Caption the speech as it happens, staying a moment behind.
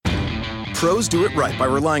Pros do it right by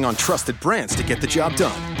relying on trusted brands to get the job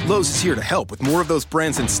done. Lowe's is here to help with more of those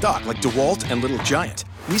brands in stock like DeWalt and Little Giant.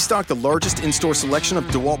 We stock the largest in-store selection of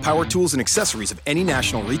DeWalt power tools and accessories of any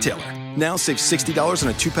national retailer. Now save $60 on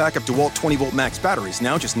a 2-pack of DeWalt 20-volt max batteries,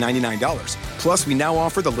 now just $99. Plus, we now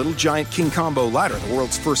offer the Little Giant King Combo ladder, the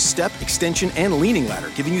world's first step, extension, and leaning ladder,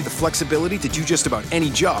 giving you the flexibility to do just about any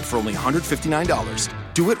job for only $159.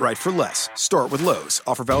 Do it right for less. Start with Lowe's.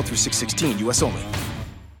 Offer valid through 6/16, U.S. only.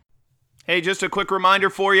 Hey, just a quick reminder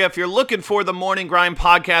for you, if you're looking for the Morning Grind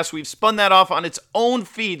podcast, we've spun that off on its own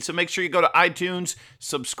feed, so make sure you go to iTunes,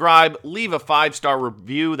 subscribe, leave a 5-star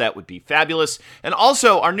review. That would be fabulous. And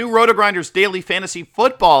also, our new Roto-Grinders Daily Fantasy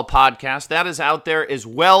Football podcast, that is out there as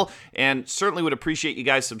well, and certainly would appreciate you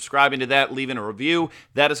guys subscribing to that, leaving a review.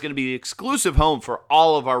 That is going to be the exclusive home for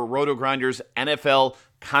all of our Roto-Grinders NFL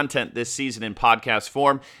content this season in podcast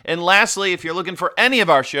form. And lastly, if you're looking for any of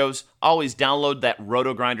our shows, always download that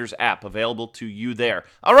Roto-Grinders app available to you there.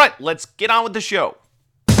 All right, let's get on with the show.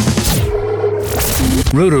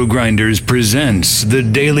 Roto-Grinders presents the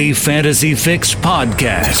Daily Fantasy Fix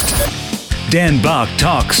podcast. Dan Bach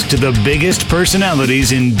talks to the biggest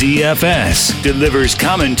personalities in DFS, delivers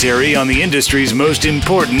commentary on the industry's most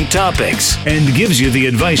important topics, and gives you the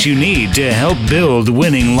advice you need to help build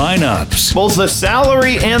winning lineups. Both the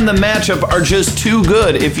salary and the matchup are just too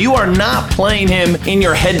good. If you are not playing him in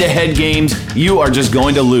your head-to-head games, you are just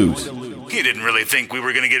going to lose. You didn't really think we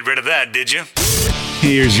were going to get rid of that, did you?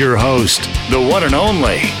 Here's your host, the one and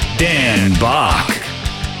only Dan Bach.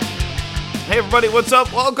 Hey everybody, what's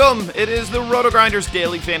up? Welcome. It is the Roto-Grinders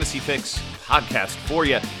Daily Fantasy Fix podcast for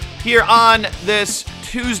you here on this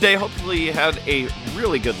Tuesday. Hopefully you had a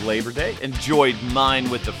really good Labor Day. Enjoyed mine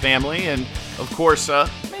with the family, and of course,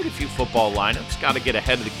 made a few football lineups. Got to get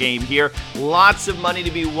ahead of the game here. Lots of money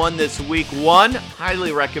to be won this week one.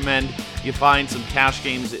 Highly recommend you find some cash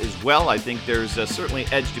games as well. I think there's certainly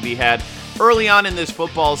edge to be had early on in this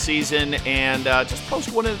football season, and just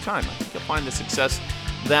post one at a time. I think you'll find the success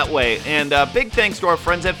that way. And big thanks to our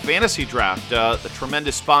friends at Fantasy Draft, the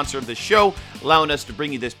tremendous sponsor of the show, allowing us to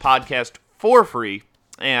bring you this podcast for free.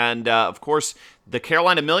 And of course, the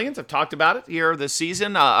Carolina Millions, I've talked about it here this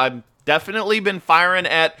season. I've definitely been firing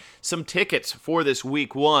at some tickets for this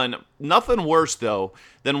week one. Nothing worse, though,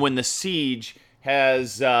 than when the Siege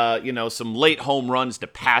has, some late home runs to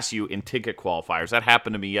pass you in ticket qualifiers. That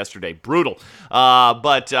happened to me yesterday. Brutal.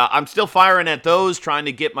 But I'm still firing at those, trying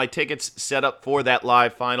to get my tickets set up for that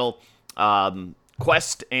live final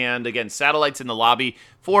quest. And again, satellites in the lobby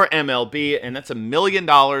for MLB, and that's $1 million.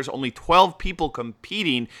 Only 12 people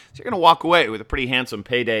competing. So you're going to walk away with a pretty handsome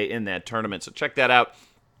payday in that tournament. So check that out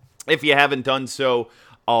if you haven't done so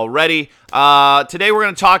already. Today we're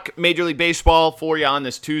going to talk Major League Baseball for you on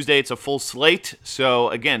this Tuesday. It's a full slate. So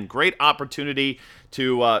again, great opportunity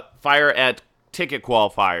to fire at ticket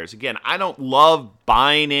qualifiers. Again, I don't love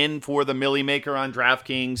buying in for the Millie Maker on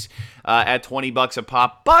DraftKings at $20 a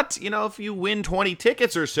pop, but if you win 20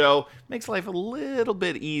 tickets or so, it makes life a little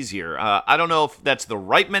bit easier. I don't know if that's the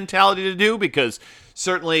right mentality to do, because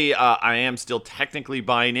certainly I am still technically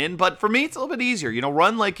buying in, but for me it's a little bit easier.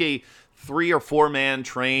 Run like a 3 or 4 man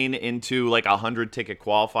train into like 100 ticket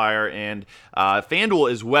qualifier, and FanDuel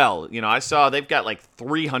as well. I saw they've got like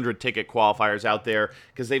 300 ticket qualifiers out there,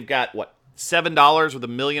 because they've got $7 with $1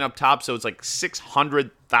 million up top, so it's like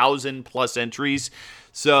 600,000 plus entries.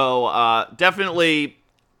 So definitely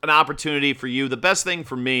an opportunity for you. The best thing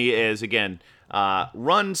for me is, again,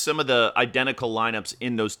 run some of the identical lineups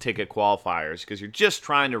in those ticket qualifiers, because you're just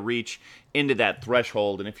trying to reach into that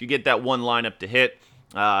threshold, and if you get that one lineup to hit,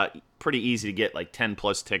 pretty easy to get like 10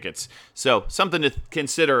 plus tickets. So something to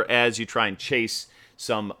consider as you try and chase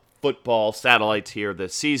some football satellites here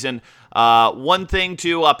this season. One thing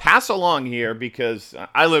to pass along here, because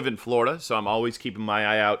I live in Florida, so I'm always keeping my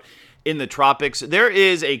eye out in the tropics. There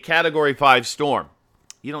is a Category 5 storm.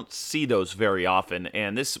 You don't see those very often,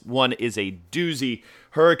 and this one is a doozy,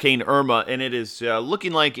 Hurricane Irma, and it is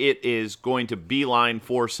looking like it is going to beeline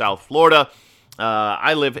for South Florida.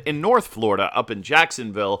 I live in North Florida, up in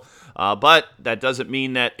Jacksonville, but that doesn't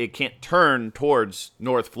mean that it can't turn towards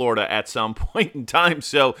North Florida at some point in time,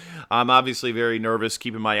 so I'm obviously very nervous,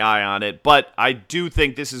 keeping my eye on it, but I do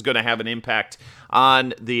think this is going to have an impact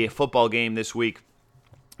on the football game this week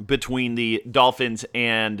between the Dolphins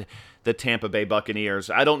and the Tampa Bay Buccaneers.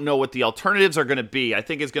 I don't know what the alternatives are going to be. I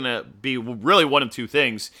think it's going to be really one of two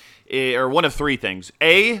things, or one of three things.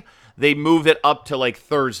 A, they move it up to like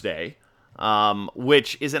Thursday,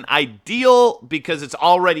 which isn't ideal because it's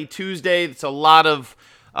already Tuesday. It's a lot of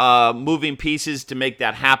moving pieces to make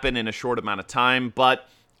that happen in a short amount of time, but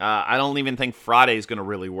I don't even think Friday is going to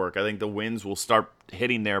really work. I think the winds will start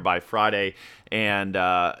hitting there by Friday. And,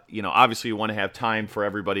 obviously you want to have time for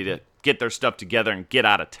everybody to get their stuff together and get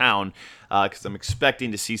out of town because I'm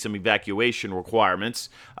expecting to see some evacuation requirements.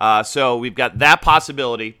 So we've got that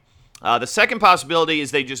possibility. The second possibility is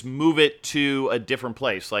they just move it to a different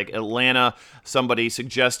place, like Atlanta. Somebody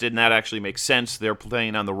suggested, and that actually makes sense. They're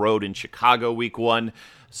playing on the road in Chicago week 1.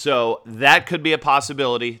 So that could be a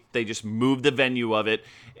possibility. They just move the venue of it.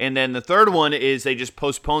 And then the third one is they just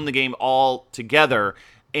postpone the game altogether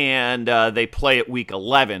and they play at week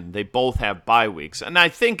 11. They both have bye weeks. And I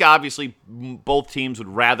think, obviously, both teams would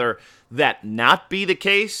rather that not be the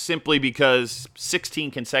case simply because 16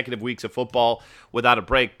 consecutive weeks of football without a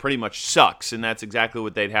break pretty much sucks, and that's exactly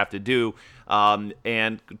what they'd have to do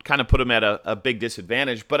and kind of put them at a big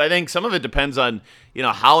disadvantage. But I think some of it depends on,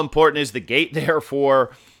 how important is the gate there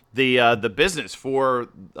for the business, for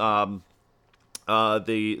the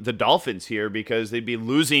Dolphins here, because they'd be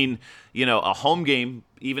losing, a home game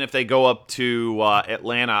even if they go up to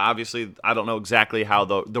Atlanta. Obviously, I don't know exactly how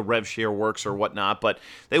the rev share works or whatnot, but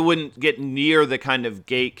they wouldn't get near the kind of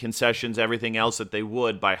gate concessions, everything else that they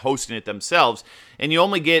would by hosting it themselves. And you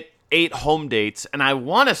only get 8 home dates, and I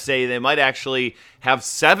want to say they might actually have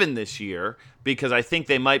 7 this year because I think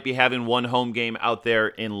they might be having one home game out there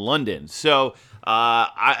in London. So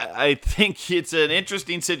I think it's an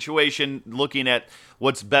interesting situation looking at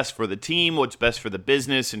what's best for the team, what's best for the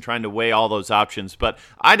business, and trying to weigh all those options. But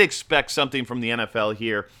I'd expect something from the NFL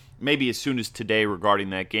here, maybe as soon as today regarding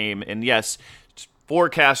that game. And yes,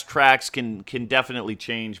 forecast tracks can definitely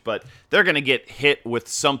change, but they're going to get hit with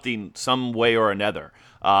something some way or another,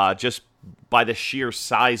 just by the sheer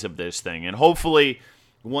size of this thing. And hopefully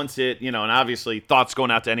once it, and obviously thoughts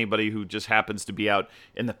going out to anybody who just happens to be out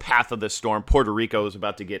in the path of this storm. Puerto Rico is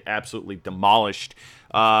about to get absolutely demolished.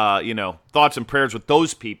 Thoughts and prayers with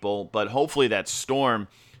those people, but hopefully that storm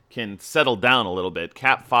can settle down a little bit.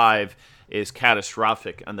 Cat 5 is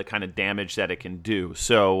catastrophic on the kind of damage that it can do.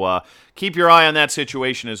 So keep your eye on that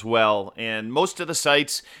situation as well. And most of the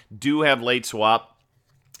sites do have late swap.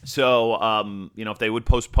 So, if they would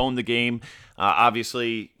postpone the game,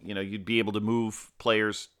 obviously, you'd be able to move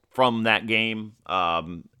players from that game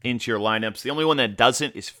into your lineups. The only one that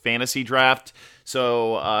doesn't is Fantasy Draft.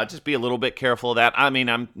 So just be a little bit careful of that. I mean,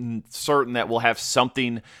 I'm certain that we'll have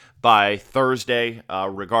something by Thursday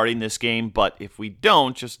regarding this game. But if we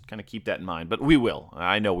don't, just kind of keep that in mind. But we will.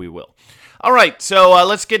 I know we will. All right, so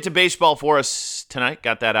let's get to baseball for us tonight.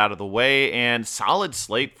 Got that out of the way, and solid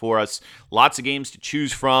slate for us. Lots of games to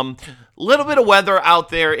choose from. A little bit of weather out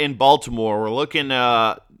there in Baltimore. We're looking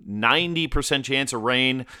 90% chance of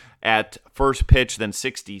rain at first pitch, then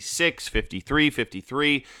 66, 53,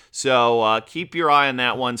 53. So keep your eye on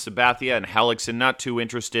that one. Sabathia and Hellickson, not too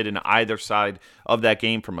interested in either side of that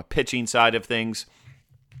game from a pitching side of things.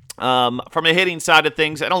 From a hitting side of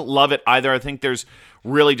things, I don't love it either. I think there's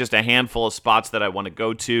really just a handful of spots that I want to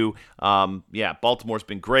go to. Baltimore's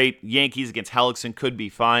been great. Yankees against Hellickson could be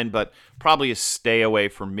fine, but probably a stay away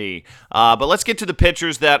from me. But let's get to the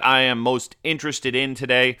pitchers that I am most interested in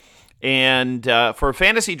today. And for a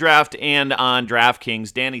fantasy draft and on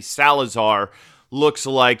DraftKings, Danny Salazar looks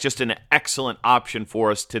like just an excellent option for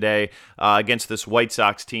us today against this White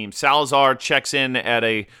Sox team. Salazar checks in at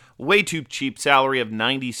a way too cheap salary of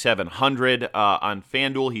 $9,700 on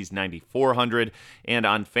FanDuel. He's $9,400, and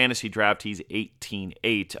on Fantasy Draft he's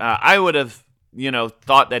 $18,800. I would have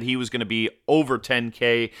thought that he was going to be over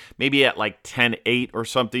 $10K, maybe at like $10,800 or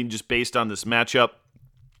something, just based on this matchup.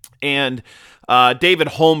 And David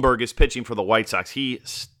Holmberg is pitching for the White Sox. He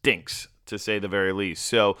stinks, to say the very least.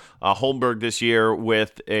 So Holmberg this year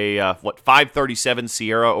with a 537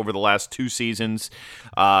 SIERA over the last 2 seasons,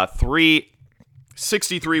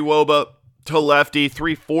 363 WOBA to lefty,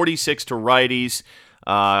 346 to righties,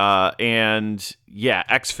 and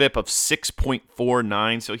xFIP of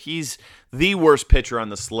 6.49. So he's the worst pitcher on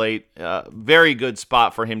the slate. Very good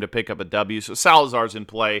spot for him to pick up a W. So Salazar's in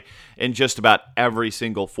play in just about every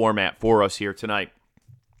single format for us here tonight.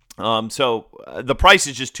 So the price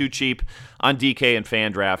is just too cheap on DK and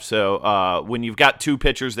FanDraft. So when you've got 2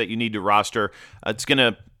 pitchers that you need to roster, it's going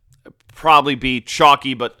to probably be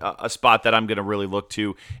chalky, but a spot that I'm going to really look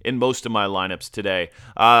to in most of my lineups today.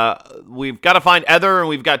 We've got to find Ether, and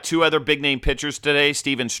we've got 2 other big-name pitchers today.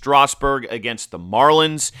 Steven Strasburg against the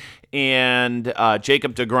Marlins, and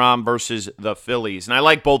Jacob deGrom versus the Phillies. And I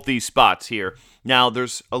like both these spots here. Now,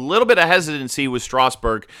 there's a little bit of hesitancy with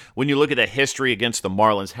Strasburg when you look at the history against the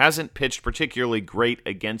Marlins. Hasn't pitched particularly great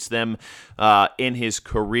against them in his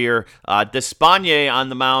career. Despaigne on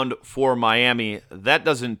the mound for Miami, that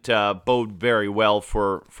doesn't bode very well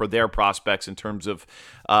for their prospects in terms of,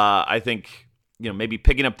 I think, maybe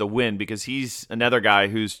picking up the win, because he's another guy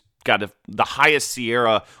who's got the highest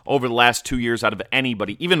SIERA over the last 2 years out of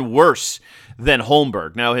anybody, even worse than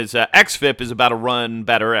Holmberg. Now, his xFIP is about a run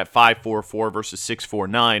better at 5.44 versus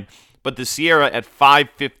 6.49, but the SIERA at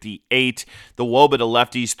 5.58, the WOBA to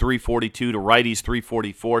lefties 3.42, to righties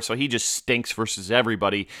 3.44, so he just stinks versus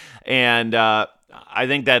everybody, and I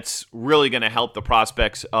think that's really going to help the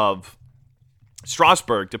prospects of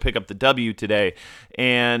Strasburg to pick up the W today.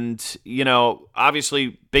 And,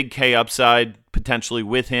 obviously big K upside potentially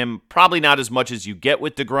with him. Probably not as much as you get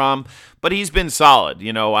with deGrom, but he's been solid.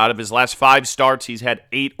 Out of his last 5 starts, he's had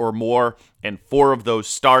 8 or more, and 4 of those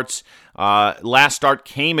starts. Last start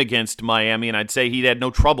came against Miami, and I'd say he had no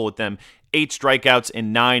trouble with them. 8 strikeouts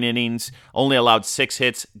in 9 innings, only allowed 6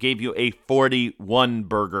 hits, gave you a 41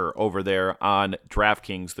 burger over there on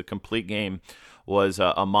DraftKings. The complete game was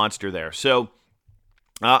a monster there. So,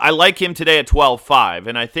 I like him today at 12.5,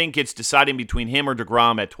 and I think it's deciding between him or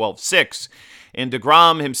deGrom at 12.6. And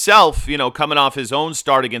deGrom himself, coming off his own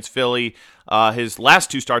start against Philly, his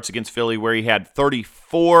last 2 starts against Philly, where he had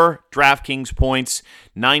 34 DraftKings points,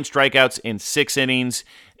 9 strikeouts in 6 innings,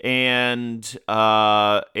 and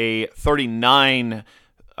a 39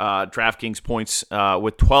 DraftKings points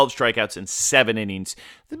with 12 strikeouts in 7 innings.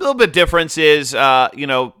 The little bit difference is,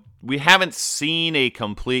 we haven't seen a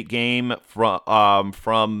complete game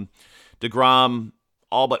from deGrom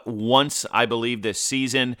all but once, I believe, this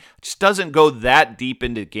season. Just doesn't go that deep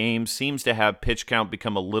into games. Seems to have pitch count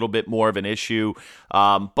become a little bit more of an issue.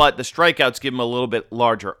 But the strikeouts give him a little bit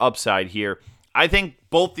larger upside here. I think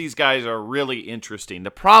both these guys are really interesting.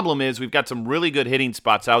 The problem is we've got some really good hitting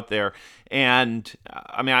spots out there. And,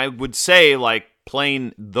 I would say,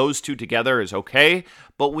 playing those two together is okay.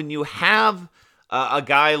 But when you have a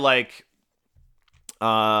guy like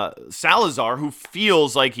Salazar, who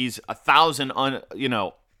feels like he's 1,000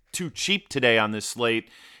 too cheap today on this slate,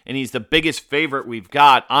 and he's the biggest favorite we've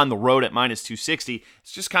got on the road at minus 260,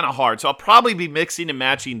 it's just kind of hard. So I'll probably be mixing and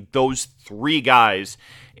matching those 3 guys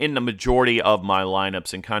in the majority of my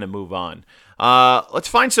lineups and kind of move on. Let's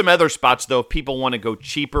find some other spots, though, if people want to go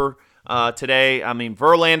cheaper today.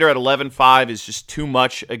 Verlander at 11.5 is just too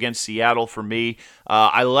much against Seattle for me.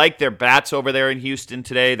 I like their bats over there in Houston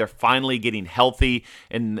today. They're finally getting healthy,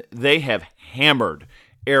 and they have hammered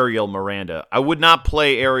Ariel Miranda. I would not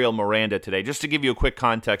play Ariel Miranda today. Just to give you a quick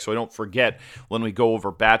context so I don't forget when we go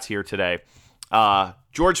over bats here today.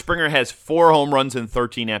 George Springer has 4 home runs and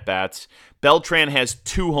 13 at-bats. Beltran has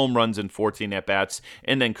 2 home runs and 14 at-bats.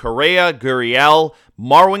 And then Correa, Gurriel,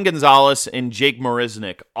 Marwin Gonzalez, and Jake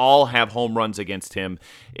Marisnick all have home runs against him.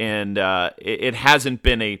 And it hasn't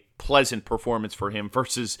been a pleasant performance for him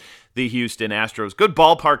versus the Houston Astros. Good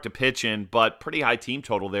ballpark to pitch in, but pretty high team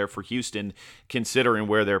total there for Houston considering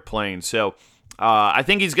where they're playing. So I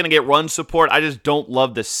think he's going to get run support. I just don't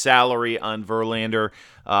love the salary on Verlander.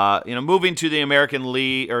 Moving to the American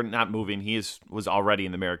League, or not moving, was already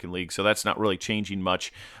in the American League, so that's not really changing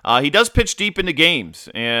much. He does pitch deep into games,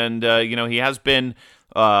 and he has been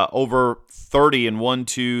over 30 in 1,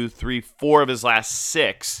 2, 3, 4 of his last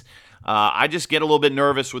 6. I just get a little bit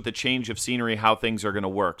nervous with the change of scenery, how things are going to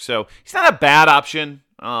work. So he's not a bad option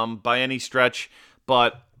by any stretch,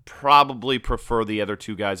 but probably prefer the other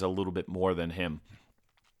 2 guys a little bit more than him.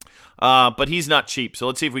 But he's not cheap, so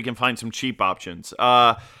let's see if we can find some cheap options.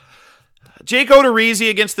 Jake Odorizzi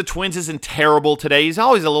against the Twins isn't terrible today. He's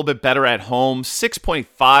always a little bit better at home.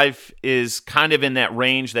 6.5 is kind of in that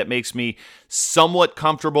range that makes me somewhat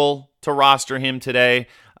comfortable to roster him today.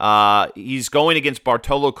 He's going against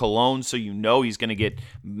Bartolo Colon, so he's going to get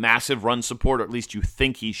massive run support, or at least you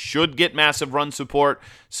think he should get massive run support.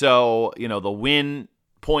 So, the win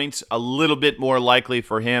points a little bit more likely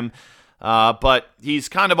for him. But he's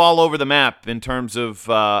kind of all over the map in terms of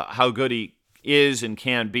how good he is and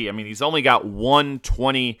can be. He's only got 1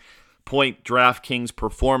 20-point DraftKings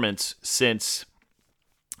performance since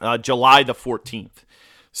July the 14th.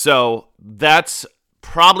 So that's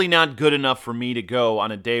probably not good enough for me to go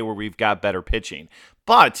on a day where we've got better pitching.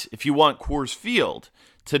 But if you want Coors Field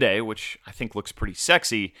today, which I think looks pretty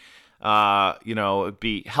sexy, it'd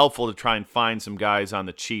be helpful to try and find some guys on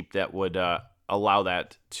the cheap that would allow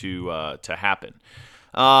that to happen.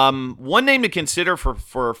 One name to consider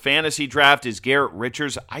for fantasy draft is Garrett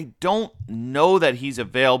Richards. I don't know that he's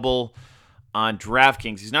available on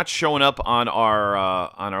DraftKings. He's not showing up on our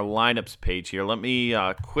lineups page here. Let me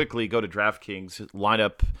quickly go to DraftKings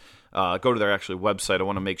lineup. Go to their actual website. I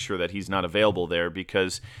want to make sure that he's not available there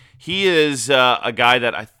because he is a guy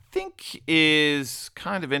that I think is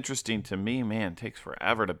kind of interesting to me. Man, it takes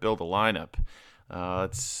forever to build a lineup.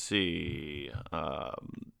 Let's see.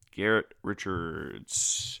 Garrett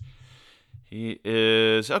Richards. He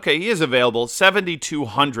is available.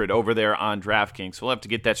 7,200 over there on DraftKings. So we'll have to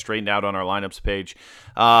get that straightened out on our lineups page.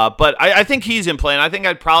 But I think he's in play, and I think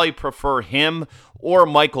I'd probably prefer him or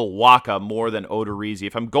Michael Wacha more than Odorizzi.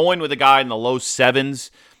 If I'm going with a guy in the low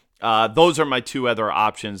sevens, those are my two other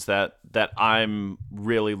options that I'm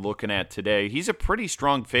really looking at today. He's a pretty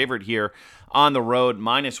strong favorite here on the road,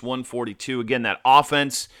 minus 142. Again, that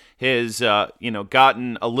offense has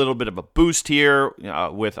gotten a little bit of a boost here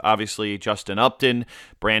with obviously Justin Upton,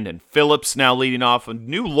 Brandon Phillips now leading off. A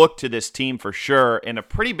new look to this team for sure, and a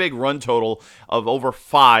pretty big run total of over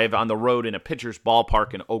 5 on the road in a pitcher's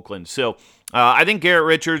ballpark in Oakland. So I think Garrett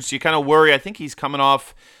Richards, you kind of worry. I think he's coming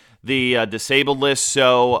off the disabled list,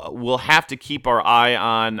 so we'll have to keep our eye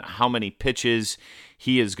on how many pitches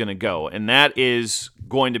he is going to go. And that is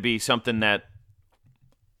going to be something that,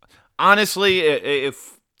 honestly,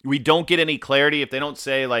 if we don't get any clarity, if they don't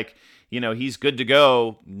say, he's good to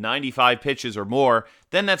go 95 pitches or more,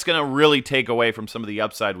 then that's going to really take away from some of the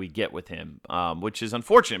upside we get with him, which is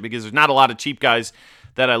unfortunate because there's not a lot of cheap guys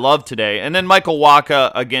that I love today. And then Michael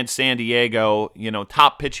Wacha against San Diego,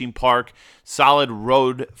 top pitching park, solid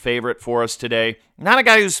road favorite for us today. Not a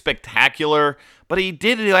guy who's spectacular, but he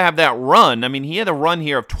did have that run. I mean, he had a run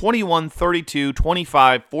here of 21, 32,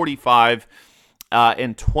 25, 45,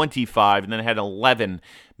 and 25, and then had 11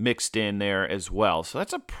 mixed in there as well. So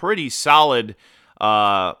that's a pretty solid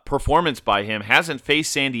performance by him. Hasn't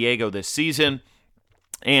faced San Diego this season.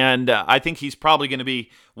 And I think he's probably going to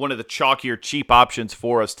be one of the chalkier, cheap options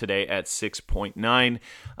for us today at 6.9.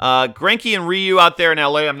 Greinke and Ryu out there in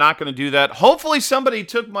LA, I'm not going to do that. Hopefully somebody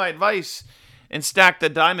took my advice and stacked the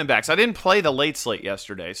Diamondbacks. I didn't play the late slate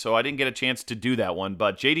yesterday, so I didn't get a chance to do that one.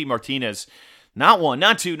 But JD Martinez, not 1,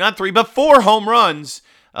 not 2, not 3, but 4 home runs.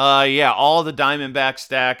 All the Diamondback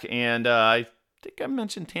stack. And I think I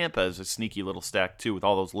mentioned Tampa as a sneaky little stack too, with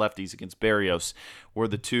all those lefties against Berrios were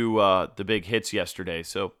the two the big hits yesterday.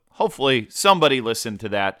 So hopefully somebody listened to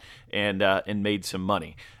that and made some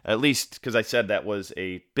money, at least because I said that was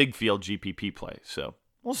a big field GPP play. So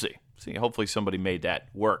we'll see. Hopefully somebody made that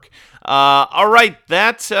work. All right,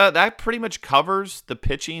 that pretty much covers the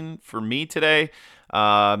pitching for me today.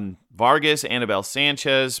 Vargas, Anibal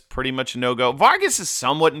Sanchez, pretty much a no-go. Vargas is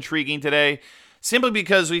somewhat intriguing today, simply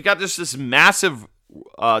because we've got this massive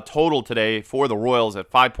total today for the Royals at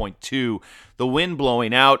 5.2. The wind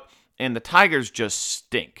blowing out, and the Tigers just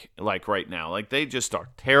stink, right now. They just are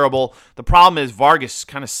terrible. The problem is Vargas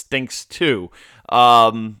kind of stinks too.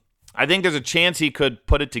 I think there's a chance he could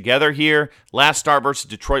put it together here. Last start versus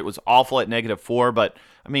Detroit was awful at -4, but,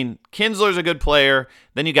 Kinsler's a good player.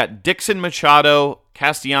 Then you got Dixon Machado,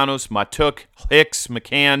 Castellanos, Matuk, Hicks,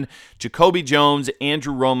 McCann, Jacoby Jones,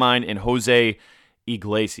 Andrew Romine, and Jose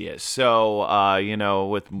Iglesias. So,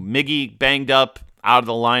 with Miggy banged up, out of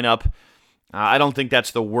the lineup, I don't think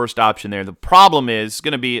that's the worst option there. The problem is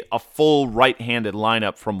going to be a full right-handed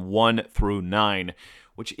lineup from 1 through 9,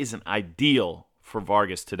 which isn't ideal for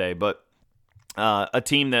Vargas today, but a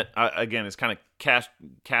team that, again, is kind of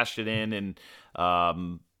cashed it in, and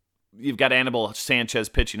you've got Anibal Sanchez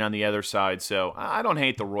pitching on the other side, so I don't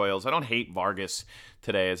hate the Royals. I don't hate Vargas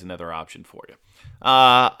today as another option for you.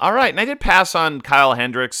 All right, and I did pass on Kyle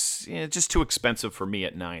Hendricks. Just too expensive for me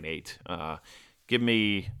at 9.8. Give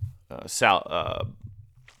me Salazar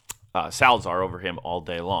over him all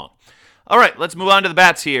day long. All right, let's move on to the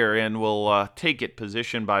bats here, and we'll take it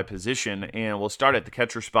position by position, and we'll start at the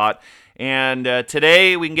catcher spot. And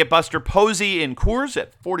today we can get Buster Posey in Coors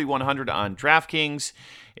at 4,100 on DraftKings.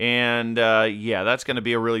 And, that's going to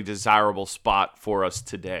be a really desirable spot for us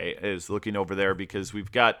today, is looking over there, because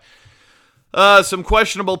we've got some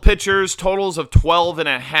questionable pitchers, totals of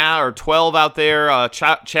 12.5 or 12 out there.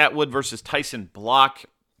 Chatwood versus Tyson Block.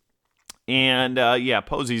 And,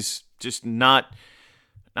 Posey's just not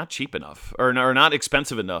cheap enough, or not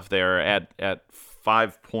expensive enough there at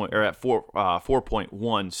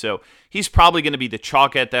 4.1. So he's probably going to be the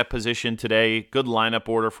chalk at that position today. Good lineup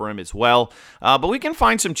order for him as well. But we can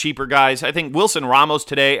find some cheaper guys. I think Wilson Ramos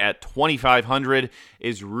today at 2,500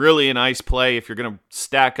 is really a nice play if you're going to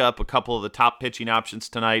stack up a couple of the top pitching options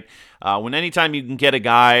tonight. Anytime you can get a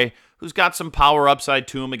guy who's got some power upside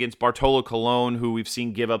to him against Bartolo Colon, who we've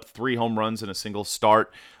seen give up 3 home runs in a single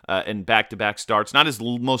start in back-to-back starts. Not his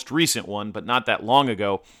most recent one, but not that long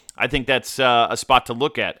ago. I think that's a spot to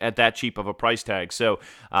look at that cheap of a price tag. So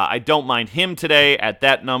I don't mind him today at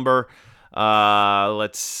that number.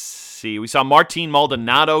 Let's see. We saw Martin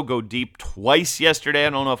Maldonado go deep twice yesterday. I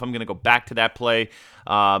don't know if I'm going to go back to that play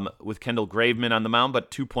with Kendall Graveman on the mound, but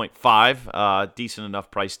 2.5, decent enough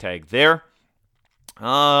price tag there.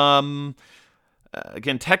 Again,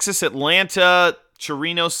 Texas, Atlanta,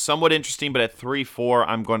 Chirinos, somewhat interesting, but at 3-4,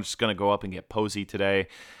 I'm just going to go up and get Posey today.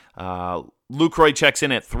 Lucroy checks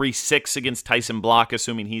in at 3-6 against Tyson Block,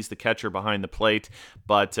 assuming he's the catcher behind the plate.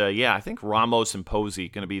 But, I think Ramos and Posey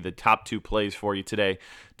going to be the top 2 plays for you today,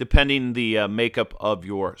 depending the makeup of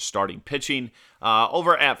your starting pitching.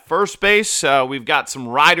 Over at first base, we've got some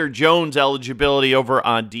Ryder Jones eligibility over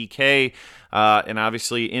on DK, and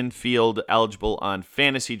obviously infield eligible on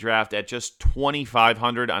Fantasy Draft at just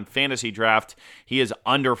 $2,500 on Fantasy Draft. He is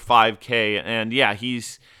under $5K, and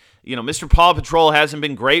he's... Mr. Paw Patrol hasn't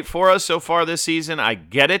been great for us so far this season. I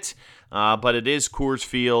get it, but it is Coors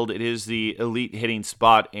Field. It is the elite hitting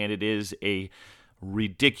spot, and it is a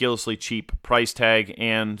ridiculously cheap price tag.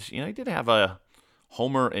 And, he did have a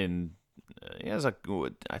homer in he had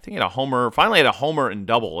a homer. Finally had a homer and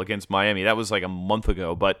double against Miami. That was like a month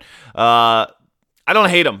ago, but I don't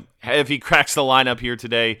hate him if he cracks the lineup here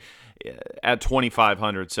today at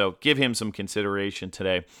 2,500. So give him some consideration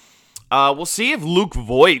today. We'll see if Luke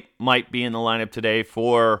Voit might be in the lineup today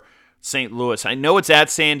for St. Louis. I know it's at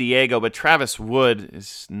San Diego, but Travis Wood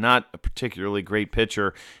is not a particularly great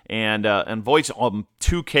pitcher, and Voigt's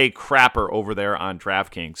 2K crapper over there on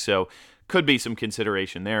DraftKings, so could be some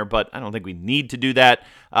consideration there, but I don't think we need to do that.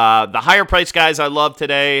 The higher price guys I love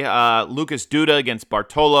today, Lucas Duda against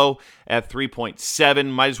Bartolo at 3.7.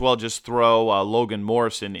 Might as well just throw Logan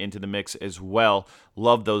Morrison into the mix as well.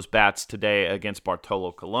 Love those bats today against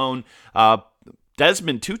Bartolo Colon.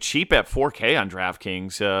 Desmond too cheap at 4K on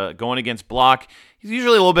DraftKings. Going against Block, he's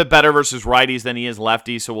usually a little bit better versus righties than he is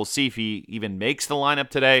lefties, so we'll see if he even makes the lineup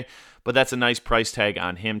today, but that's a nice price tag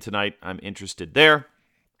on him tonight. I'm interested there.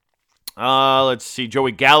 Let's see,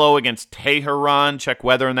 Joey Gallo against Teheran. Check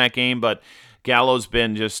weather in that game, but Gallo's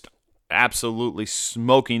been just absolutely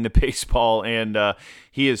smoking the baseball, and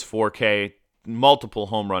he is 4K, multiple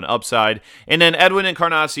home run upside. And then Edwin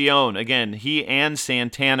Encarnacion, again, he and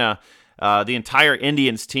Santana, the entire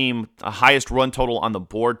Indians team, the highest run total on the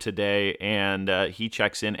board today, and he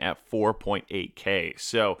checks in at 4.8K.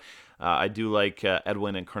 So I do like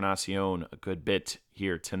Edwin Encarnacion a good bit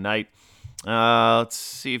here tonight. Let's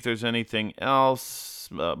see if there's anything else.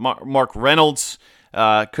 Mark Reynolds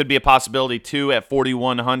could be a possibility too at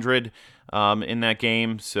 4,100 in that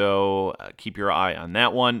game, so keep your eye on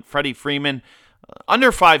that one. Freddie Freeman,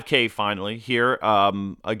 under 5K finally here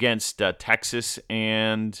against Texas,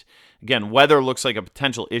 and again, weather looks like a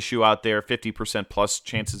potential issue out there, 50% plus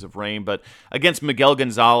chances of rain, but against Miguel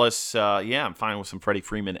Gonzalez, I'm fine with some Freddie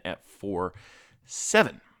Freeman at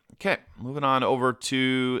 4.7. Okay, moving on over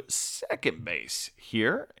to second base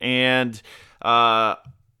here, and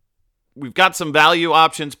we've got some value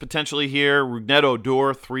options potentially here. Rougned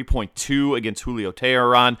Odor, 3.2 against Julio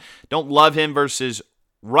Teheran. Don't love him versus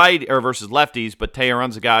lefties, but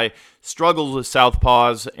Teheran's a guy struggles with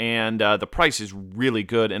southpaws, and the price is really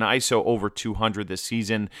good. And ISO over 200 this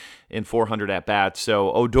season in 400 at bats.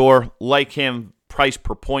 So Odor, like him, price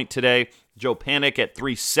per point today. Joe Panik at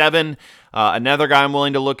 3.7. Another guy I'm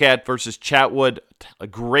willing to look at versus Chatwood. A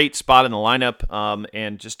great spot in the lineup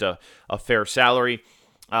and just a fair salary.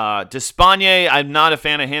 Despagne, I'm not a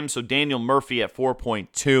fan of him, so Daniel Murphy at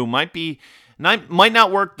 4.2 might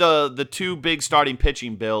not work the two big starting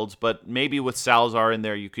pitching builds, but maybe with Salazar in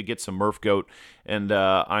there, you could get some Murph Goat, and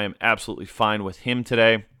I am absolutely fine with him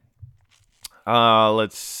today.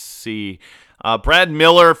 Let's see. Brad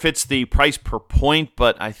Miller fits the price per point,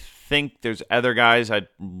 but I think there's other guys I'd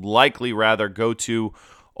likely rather go to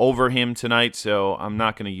over him tonight, so I'm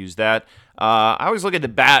not going to use that. I always look at the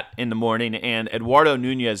bat in the morning, and Eduardo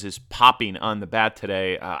Nunez is popping on the bat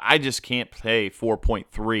today. I just can't pay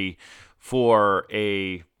 4.3 for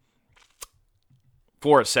a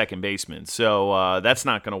second baseman, so that's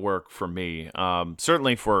not going to work for me.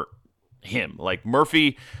 Certainly for him. Like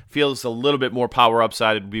Murphy feels a little bit more power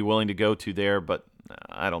upside. I'd be willing to go to there, but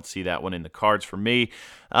I don't see that one in the cards for me.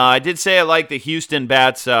 I did say I like the Houston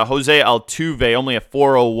bats. Jose Altuve, only a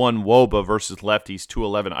 4.01 WOBA versus lefties,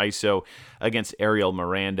 2.11 ISO against Ariel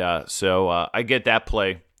Miranda. So I get that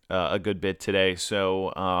play a good bit today.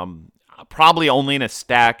 So probably only in a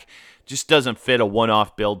stack just doesn't fit a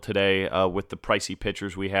one-off build today with the pricey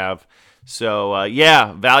pitchers we have. So,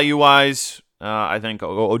 value-wise, I think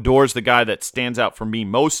Odor's the guy that stands out for me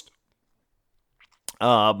most.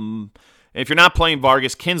 If you're not playing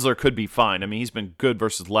Vargas, Kinsler could be fine. I mean, he's been good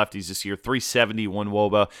versus lefties this year. 371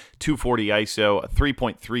 WOBA, 240 ISO, a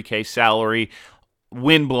 3.3K salary,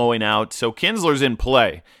 wind blowing out. So Kinsler's in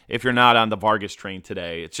play if you're not on the Vargas train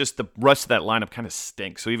today. It's just the rest of that lineup kind of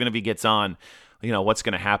stinks. So even if he gets on, what's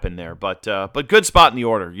going to happen there. But good spot in the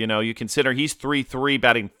order. You consider he's 3-3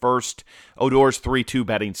 batting first. Odor's 3-2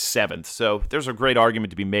 batting seventh. So there's a great argument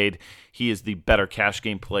to be made. He is the better cash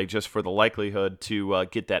game play just for the likelihood to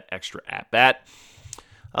get that extra at-bat.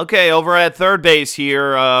 Okay, over at third base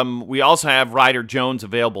here, we also have Ryder Jones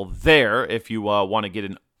available there if you want to get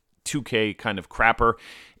an 2K kind of crapper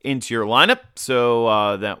into your lineup.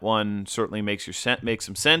 So that one certainly makes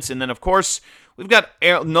some sense. And then, of course, we've got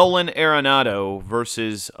Nolan Arenado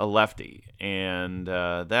versus a lefty, and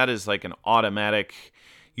that is like an automatic,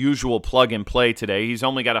 usual plug-and-play today. He's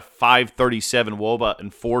only got a 537 WOBA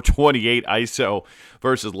and 428 ISO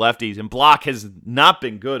versus lefties, and block has not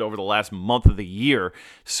been good over the last month of the year,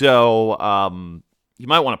 so you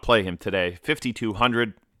might want to play him today.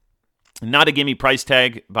 5,200. Not a gimme price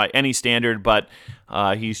tag by any standard, but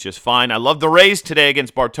he's just fine. I love the Rays today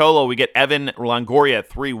against Bartolo. We get Evan Longoria at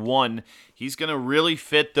 3-1. He's going to really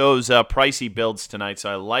fit those pricey builds tonight,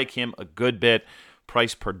 so I like him a good bit.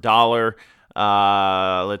 Price per dollar.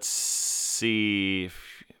 Let's see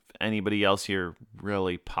if anybody else here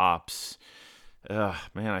really pops.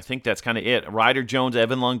 I think that's kind of it. Ryder Jones,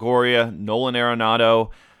 Evan Longoria, Nolan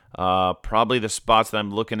Arenado. Probably the spots that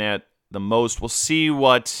I'm looking at the most. We'll see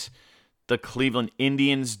what the Cleveland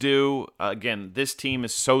Indians do. Again, this team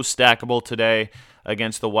is so stackable today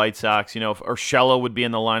against the White Sox. If Urshela would be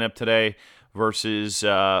in the lineup today versus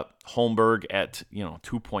Holmberg at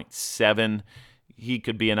 2.7, he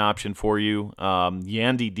could be an option for you.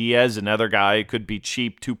 Yandy Diaz, another guy, could be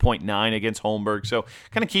cheap, 2.9 against Holmberg. So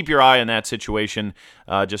kind of keep your eye on that situation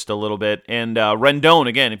just a little bit. And Rendon,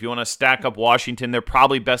 again, if you want to stack up Washington, they're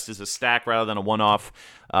probably best as a stack rather than a one-off.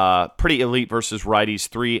 Pretty elite versus righties,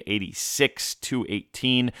 386,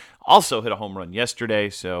 218. Also hit a home run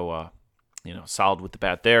yesterday, so solid with the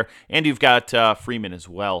bat there. And you've got Freeman as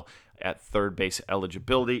well at third base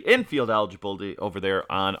eligibility, infield eligibility over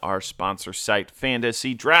there on our sponsor site,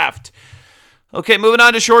 Fantasy Draft. Okay, moving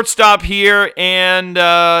on to shortstop here, and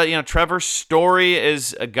Trevor Story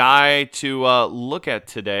is a guy to look at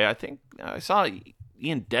today. I think I saw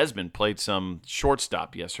Ian Desmond played some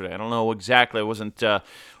shortstop yesterday. I don't know exactly. I wasn't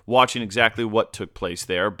watching exactly what took place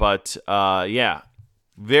there, but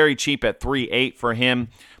very cheap at 3.8 for him.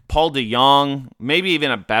 Paul DeJong, maybe even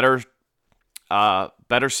a better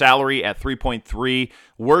salary at 3.3.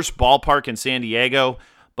 Worst ballpark in San Diego,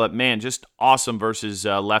 but man, just awesome versus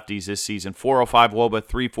lefties this season. 405 WOBA,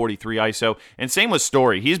 343 ISO, and same with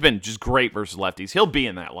Story. He's been just great versus lefties. He'll be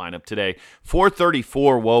in that lineup today.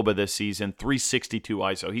 434 WOBA this season, 362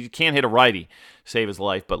 ISO. He can't hit a righty, save his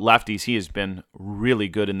life, but lefties, he has been really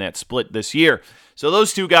good in that split this year. So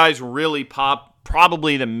those two guys really pop.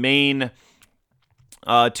 Probably the main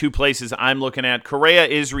two places I'm looking at. Correa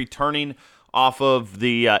is returning off of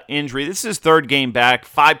the injury. This is his third game back,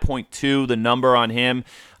 5.2, the number on him.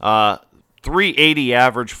 380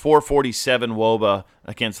 average, 447 WOBA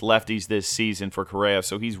against lefties this season for Correa,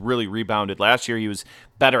 so he's really rebounded. Last year he was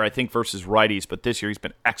better, I think, versus righties, but this year he's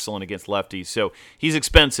been excellent against lefties. So he's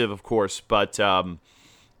expensive, of course, but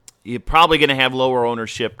you're probably going to have lower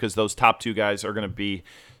ownership because those top two guys are going to be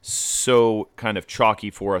so kind of chalky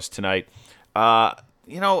for us tonight.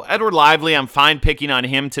 Edward Lively, I'm fine picking on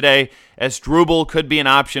him today. Asdrubal could be an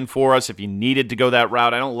option for us if you needed to go that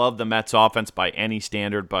route. I don't love the Mets offense by any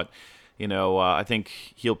standard, but I think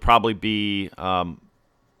he'll probably be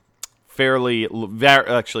very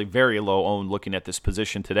low owned looking at this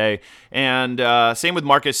position today. And same with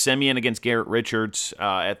Marcus Semien against Garrett Richards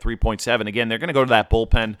at 3.7. Again, they're going to go to that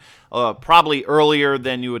bullpen probably earlier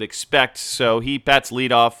than you would expect. So he bats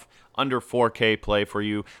leadoff. Under 4K play for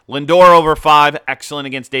you. Lindor over 5, excellent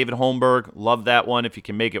against David Holmberg. Love that one if you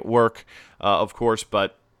can make it work, of course.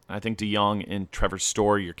 But I think DeJong and Trevor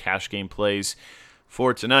Story, your cash game plays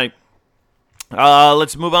for tonight.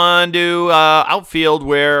 Let's move on to outfield,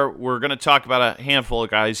 where we're going to talk about a handful of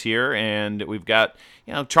guys here. And we've got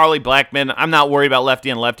Charlie Blackmon. I'm not worried about lefty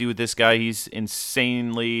and lefty with this guy. He's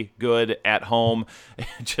insanely good at home.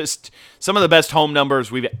 Just some of the best home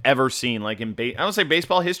numbers we've ever seen, like in I don't say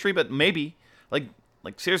baseball history, but maybe like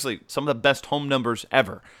like seriously, some of the best home numbers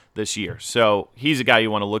ever this year. So he's a guy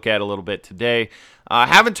you want to look at a little bit today.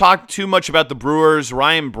 Haven't talked too much about the Brewers.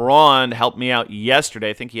 Ryan Braun helped me out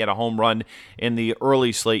yesterday. I think he had a home run in the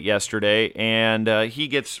early slate yesterday, and he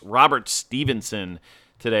gets Robert Stevenson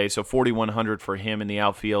today, so 4,100 for him in the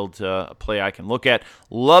outfield, a play I can look at.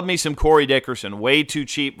 Love me some Corey Dickerson, way too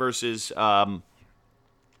cheap versus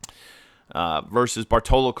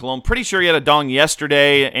Bartolo Colon. Pretty sure he had a dong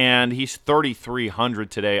yesterday, and he's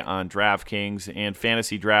 3,300 today on DraftKings. And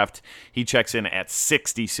Fantasy Draft, he checks in at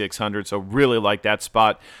 6,600, so really like that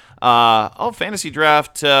spot. Fantasy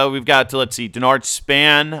Draft, we've got, let's see, Denard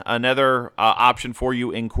Span, another option for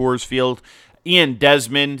you in Coors Field. Ian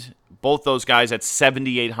Desmond, both those guys at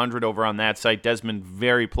 7,800 over on that site. Desmond,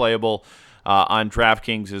 very playable on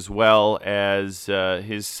DraftKings, as well as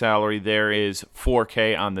his salary there is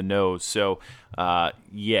 $4K on the nose. So,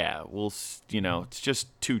 it's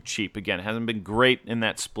just too cheap. Again, it hasn't been great in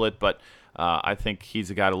that split, but I think he's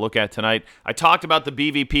a guy to look at tonight. I talked about the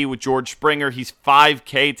BVP with George Springer. He's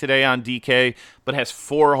 $5K today on DK, but has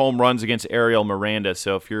 4 home runs against Ariel Miranda.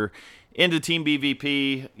 So if you're into Team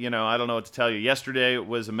BVP, I don't know what to tell you. Yesterday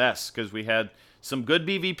was a mess because we had some good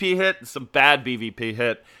BVP hit and some bad BVP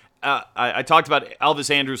hit. I talked about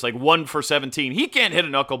Elvis Andrus, like 1 for 17. He can't hit a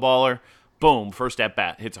knuckleballer. Boom, first at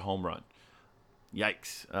bat, hits a home run.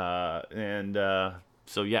 Yikes.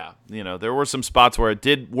 There were some spots where it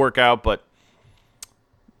did work out, but,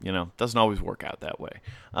 doesn't always work out that way.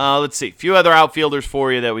 Let's see. A few other outfielders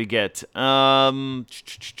for you that we get. Matt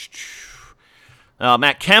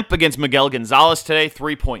Kemp against Miguel Gonzalez today,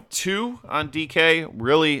 3.2 on DK.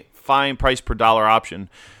 Really fine price per dollar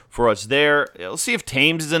option for us there. Let's see if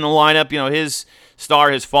Thames is in the lineup. His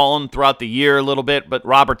star has fallen throughout the year a little bit, but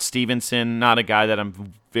Robert Stevenson, not a guy that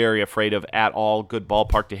I'm very afraid of at all. Good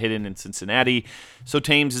ballpark to hit in Cincinnati. So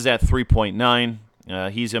Thames is at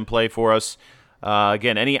 3.9. He's in play for us.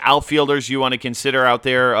 Again, any outfielders you want to consider out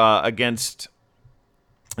there against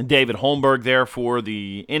David Holmberg there for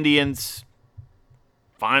the Indians,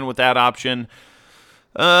 fine with that option.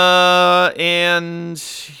 I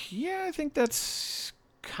think that's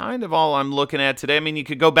kind of all I'm looking at today. I mean, you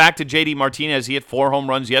could go back to JD Martinez. He had 4 home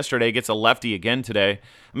runs yesterday, gets a lefty again today.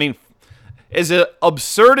 I mean, as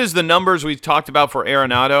absurd as the numbers we've talked about for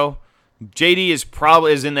Arenado, JD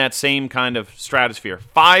is in that same kind of stratosphere.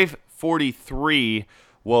 543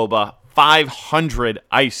 WOBA, 500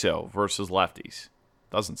 ISO versus lefties.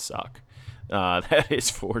 Doesn't suck. That is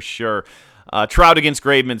for sure. Trout against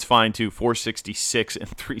Graveman's fine too, 466 and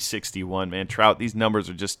 361. Man, Trout, these numbers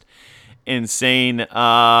are just insane.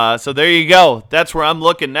 So there you go. That's where I'm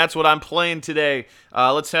looking. That's what I'm playing today.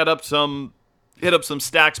 Let's hit up some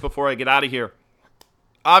stacks before I get out of here.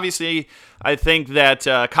 Obviously, I think that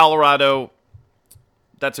Colorado,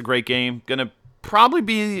 that's a great game. Going to probably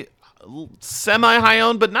be semi-high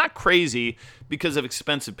owned, but not crazy because of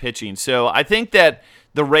expensive pitching. So I think that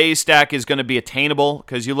the Rays stack is going to be attainable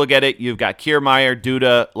because you look at it, you've got Kiermaier,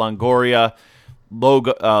 Duda, Longoria,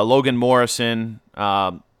 Logan Morrison,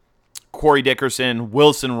 Corey Dickerson,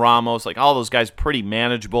 Wilson Ramos, like all those guys pretty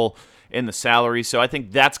manageable in the salary. So I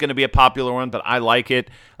think that's going to be a popular one, but I like it.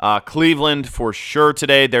 Cleveland for sure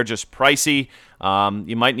today. They're just pricey.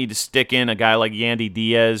 You might need to stick in a guy like Yandy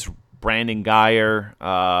Diaz, Brandon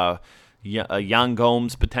Guyer, Yan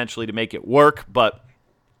Gomes potentially to make it work, but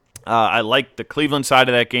I like the Cleveland side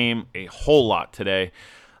of that game a whole lot today.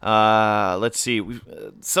 Let's see.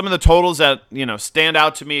 Some of the totals that stand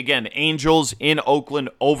out to me, again, Angels in Oakland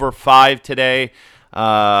over 5 today.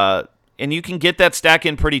 And you can get that stack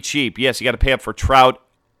in pretty cheap. Yes, you got to pay up for Trout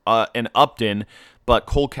and Upton, but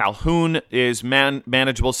Cole Calhoun is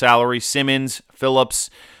manageable salary, Simmons, Phillips.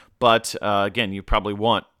 But, again, you probably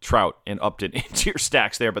want Trout and Upton into your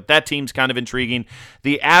stacks there. But that team's kind of intriguing.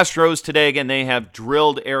 The Astros today, again, they have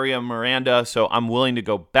drilled Ariel Miranda, so I'm willing to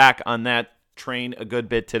go back on that train a good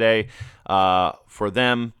bit today for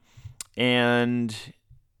them. And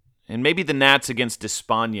maybe the Nats against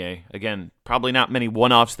Despaigne. Again, probably not many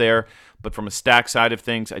one-offs there, but from a stack side of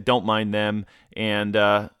things, I don't mind them. And,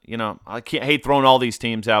 I hate throwing all these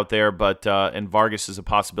teams out there, but and Vargas is a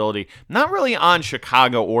possibility. Not really on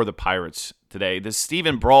Chicago or the Pirates today. This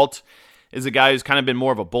Steven Brault is a guy who's kind of been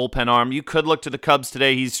more of a bullpen arm. You could look to the Cubs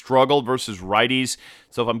today. He's struggled versus righties.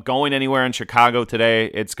 So if I'm going anywhere in Chicago today,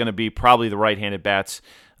 it's going to be probably the right-handed bats,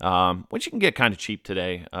 which you can get kind of cheap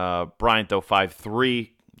today. Bryant, though,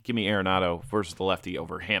 5.3. Give me Arenado versus the lefty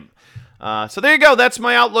over him. So there you go. That's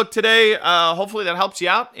my outlook today. Hopefully that helps you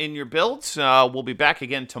out in your builds. We'll be back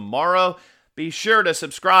again tomorrow. Be sure to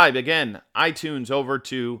subscribe, again, iTunes, over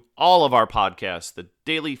to all of our podcasts, the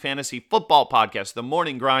Daily Fantasy Football Podcast, The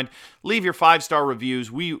Morning Grind. Leave your 5-star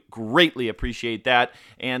reviews. We greatly appreciate that.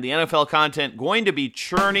 And the NFL content going to be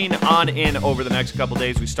churning on in over the next couple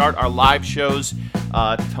days. We start our live shows.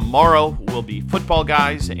 Tomorrow will be Football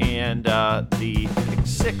Guys and the Pick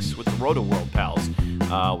 6 with the Roto World Pals,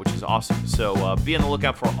 which is awesome. So be on the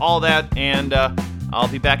lookout for all that. And I'll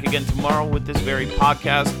be back again tomorrow with this very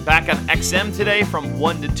podcast. Back on XM today from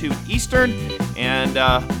 1 to 2 Eastern. And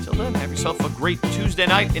until then, have yourself a great Tuesday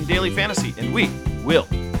night in Daily Fantasy. And we will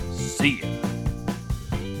see you.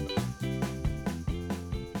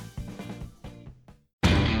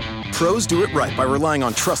 Pros do it right by relying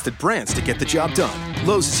on trusted brands to get the job done.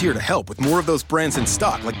 Lowe's is here to help with more of those brands in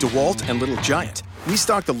stock like DeWalt and Little Giant. We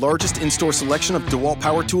stock the largest in-store selection of DeWalt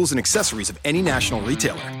power tools and accessories of any national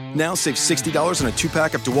retailer. Now save $60 on a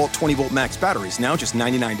 2-pack of DeWalt 20-volt max batteries, now just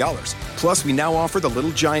 $99. Plus, we now offer the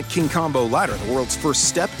Little Giant King Combo ladder, the world's first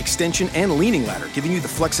step, extension, and leaning ladder, giving you the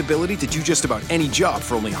flexibility to do just about any job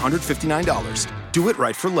for only $159. Do it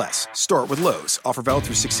right for less. Start with Lowe's. Offer valid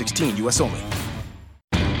through 6/16, U.S. only.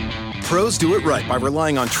 Pros do it right by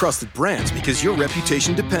relying on trusted brands because your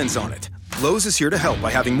reputation depends on it. Lowe's is here to help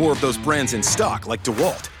by having more of those brands in stock like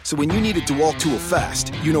DeWalt. So when you need a DeWalt tool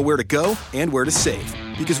fast, you know where to go and where to save.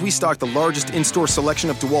 Because we stock the largest in-store selection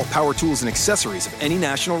of DeWalt power tools and accessories of any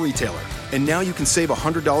national retailer. And now you can save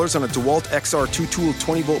 $100 on a DeWalt XR 2-tool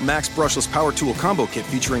 20-volt max brushless power tool combo kit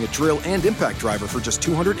featuring a drill and impact driver for just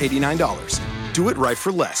 $289. Do it right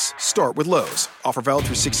for less. Start with Lowe's. Offer valid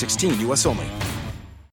through 6/16, U.S. only.